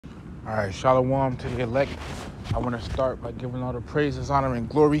All right, shalom to the elect. I want to start by giving all the praises, honor, and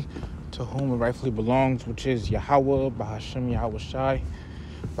glory to whom it rightfully belongs, which is Yahweh, Bahashem Yahweh Shai,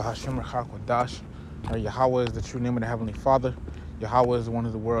 Bahashem Rachakwadash. Yahweh is the true name of the Heavenly Father. Yahweh is the one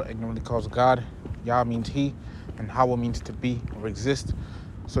who the world ignorantly calls God. Yah means he, and Hawa means to be or exist.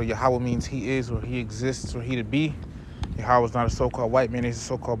 So Yahweh means he is or he exists or he to be. Yahweh is not a so-called white man, he's a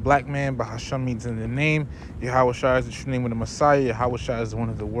so-called black man. Bahashem means in the name. Yahweh Shai is the true name of the Messiah. Yahweh Shai is the one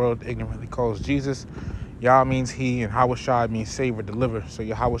of the world ignorantly calls Jesus. Yah means he, and Yahweh Shai means save or deliver. So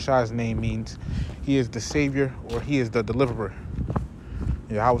Yahweh Shai's name means he is the savior or he is the deliverer.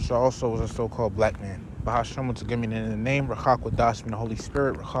 Yahweh Shai also is a so-called black man. Bahashem to give me in the name. Rachak Quadash mean the Holy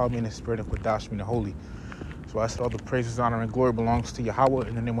Spirit. Rachal mean the Spirit, and Quadash mean the Holy. So I said all the praises, honor, and glory belongs to Yahweh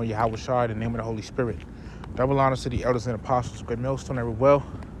in the name of Yahweh Shai, in the name of the Holy Spirit. Double honors to the elders and apostles, great millstone, every well.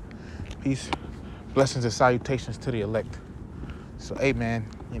 Peace, blessings, and salutations to the elect. So, hey, man,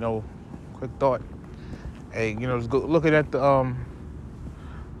 quick thought. Hey, just go looking at the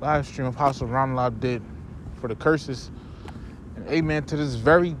live stream Apostle Ramlab did for the curses. And, hey, man, to this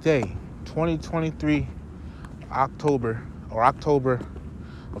very day, 2023, October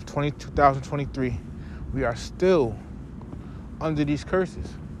of 2023, we are still under these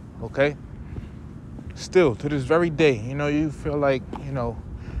curses, okay? Still, to this very day, you feel like, you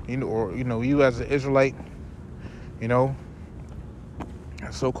as an Israelite, a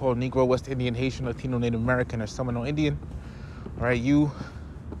so-called Negro, West Indian, Haitian, Latino, Native American, or Seminole Indian, all right, you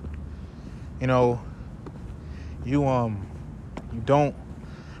don't,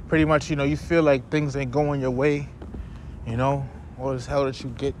 pretty much, you feel like things ain't going your way, all this hell that you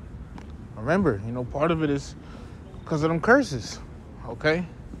get. Remember, part of it is because of them curses, okay?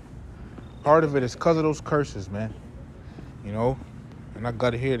 Part of it is because of those curses, man. And I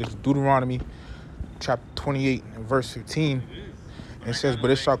got it here. This is Deuteronomy chapter 28 and verse 15. And it says, "But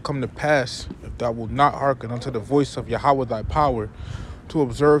it shall come to pass, if thou wilt not hearken unto the voice of Yahweh thy power, to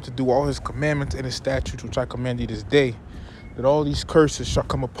observe to do all his commandments and his statutes which I command thee this day, that all these curses shall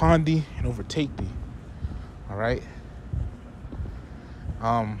come upon thee and overtake thee." All right?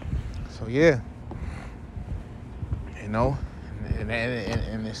 So yeah. And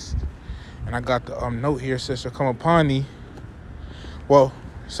this... And I got the note here, says, "Shall come upon thee." Well,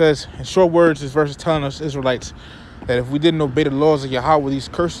 it says, in short words, this verse is telling us, Israelites, that if we didn't obey the laws of Yahweh, these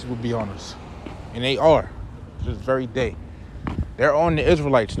curses would be on us. And they are, to this very day. They're on the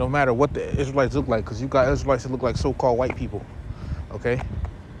Israelites, no matter what the Israelites look like, because you got Israelites that look like so-called white people, okay?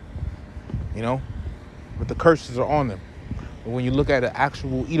 But the curses are on them. But when you look at an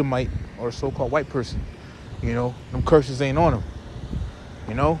actual Edomite or a so-called white person, them curses ain't on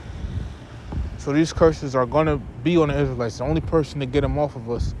them, So these curses are going to be on the Israelites. The only person to get them off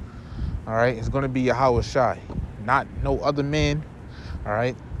of us, all right, is going to be Yahweh Shai, not no other man, all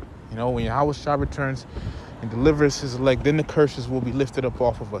right? When Yahweh Shai returns and delivers his elect, then the curses will be lifted up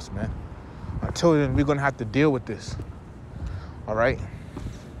off of us, man. Until then, we're going to have to deal with this, all right?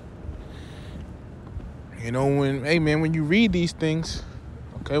 When you read these things,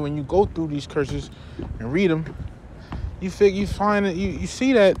 okay, when you go through these curses and read them, you see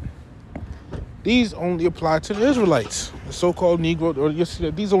that these only apply to the Israelites, the so-called Negro, or you see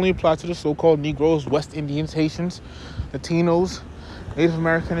that these only apply to the so-called Negroes, West Indians, Haitians, Latinos, Native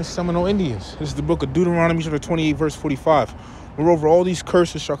American, and Seminole Indians. This is the book of Deuteronomy, chapter 28, verse 45. "Moreover, all these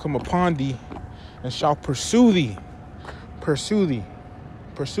curses shall come upon thee and shall pursue thee." Pursue thee.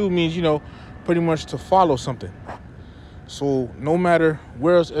 Pursue means, pretty much to follow something. So no matter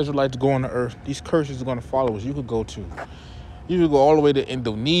where else Israelites go on the earth, these curses are going to follow us. You could go all the way to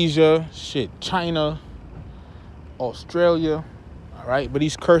Indonesia, China, Australia, all right? But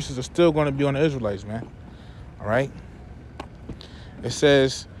these curses are still going to be on the Israelites, man, all right? It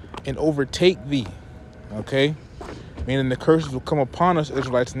says, "and overtake thee," okay? Meaning the curses will come upon us,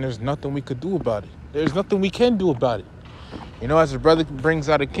 Israelites, and there's nothing we could do about it. There's nothing we can do about it. As a brother brings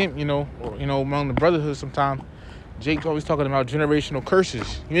out a camp, among the brotherhood sometimes, Jake's always talking about generational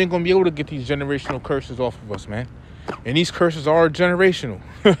curses. You ain't going to be able to get these generational curses off of us, man. And these curses are generational.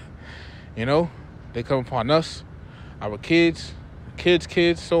 They come upon us, our kids,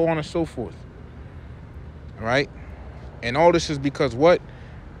 kids, so on and so forth. All right? And all this is because what?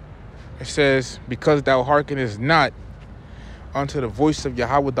 It says, "Because thou hearkenest not unto the voice of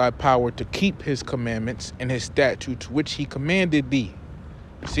Yahweh thy power to keep his commandments and his statutes which he commanded thee."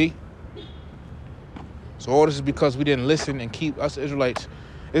 See? So all this is because we didn't listen and keep us Israelites.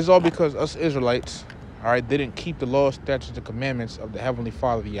 It's all because us Israelites, all right, didn't keep the laws, statutes, and commandments of the Heavenly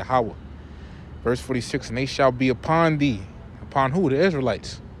Father, Yahweh. Verse 46, "And they shall be upon thee." Upon who? The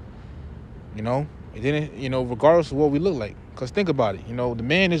Israelites. And then, regardless of what we look like. Because think about it. The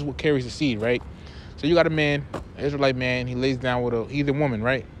man is what carries the seed, right? So you got a man, an Israelite man, he lays down with either woman,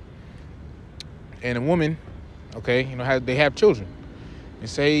 right? And a woman, okay, they have children. And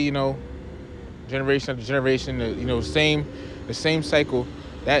say, generation after generation, the same cycle,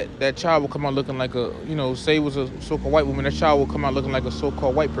 that child will come out looking like say it was a so-called white woman, that child will come out looking like a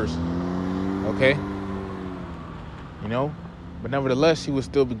so-called white person, okay? But nevertheless, he will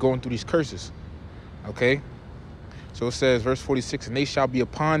still be going through these curses, okay? So it says, verse 46, and they shall be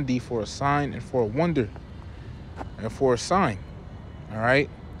upon thee for a sign and for a wonder and for a sign, all right?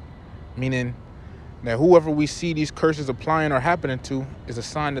 Meaning that whoever we see these curses applying or happening to is a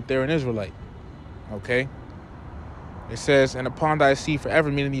sign that they're an Israelite, okay? It says, and upon thy seed forever,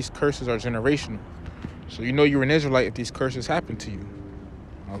 meaning these curses are generational. So you're an Israelite if these curses happen to you,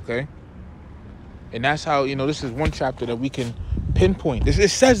 okay? And that's how, this is one chapter that we can pinpoint. It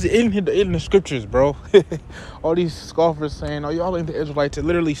says in the scriptures, bro. All these scoffers saying, oh, y'all ain't the Israelites. It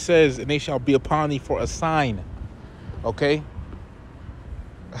literally says, and they shall be upon thee for a sign, okay?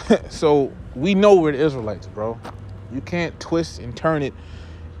 So we know we're the Israelites, bro. You can't twist and turn it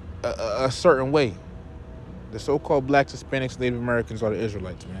a certain way. The so-called blacks, Hispanics, Native Americans are the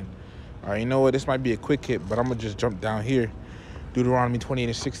Israelites, man. All right, you know what? This might be a quick hit, but I'm going to just jump down here. Deuteronomy 28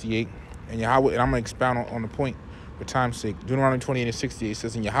 and 68. And Yahweh, and I'm going to expound on the point for time's sake. Deuteronomy 28 and 68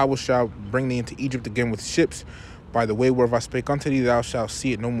 says, and Yahweh shall bring thee into Egypt again with ships. By the way whereof I spake unto thee, thou shalt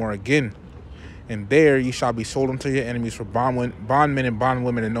see it no more again. And there ye shall be sold unto your enemies for bondmen and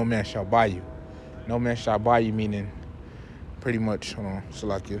bondwomen, and no man shall buy you. No man shall buy you, meaning pretty much, hold on,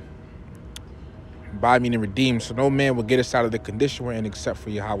 Salakia. Buy meaning redeem. So no man will get us out of the condition we're in except for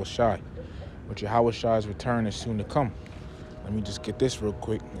Yahweh Shai. But Yahweh Shai's return is soon to come. Let me just get this real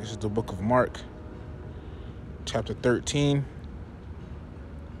quick. This is the book of Mark, chapter 13.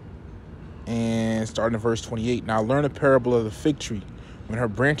 And starting at verse 28. Now learn a parable of the fig tree. When her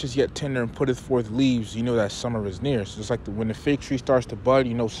branch is yet tender and putteth forth leaves, you know that summer is near. So it's like when the fig tree starts to bud,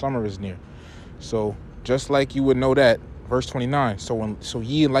 you know summer is near. So just like you would know that, verse 29. So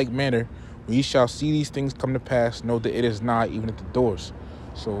ye in like manner, when ye shall see these things come to pass, know that it is nigh, even at the doors.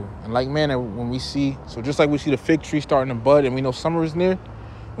 So in like manner, when we see, so just like we see the fig tree starting to bud and we know summer is near,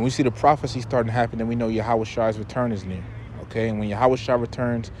 when we see the prophecy starting to happen, then we know Yahweh Shai's return is near. Okay, and when Yahweh Shai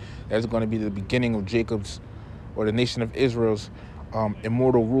returns, that's going to be the beginning of Jacob's, or the nation of Israel's,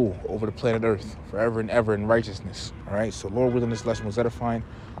 immortal rule over the planet Earth forever and ever in righteousness. All right, so Lord willing, this lesson was edifying.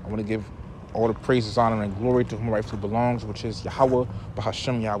 I want to give all the praises, honor, and glory to whom rightfully belongs, which is Yahweh,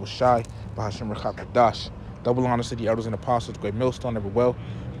 Bahashem Yahweh Shai, Bahashem Rechakadash. Double honors to the elders and apostles, great millstone, ever well.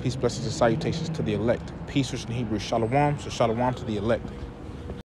 Peace, blessings, and salutations to the elect. Peace, which in Hebrew is Shalom, so Shalom to the elect.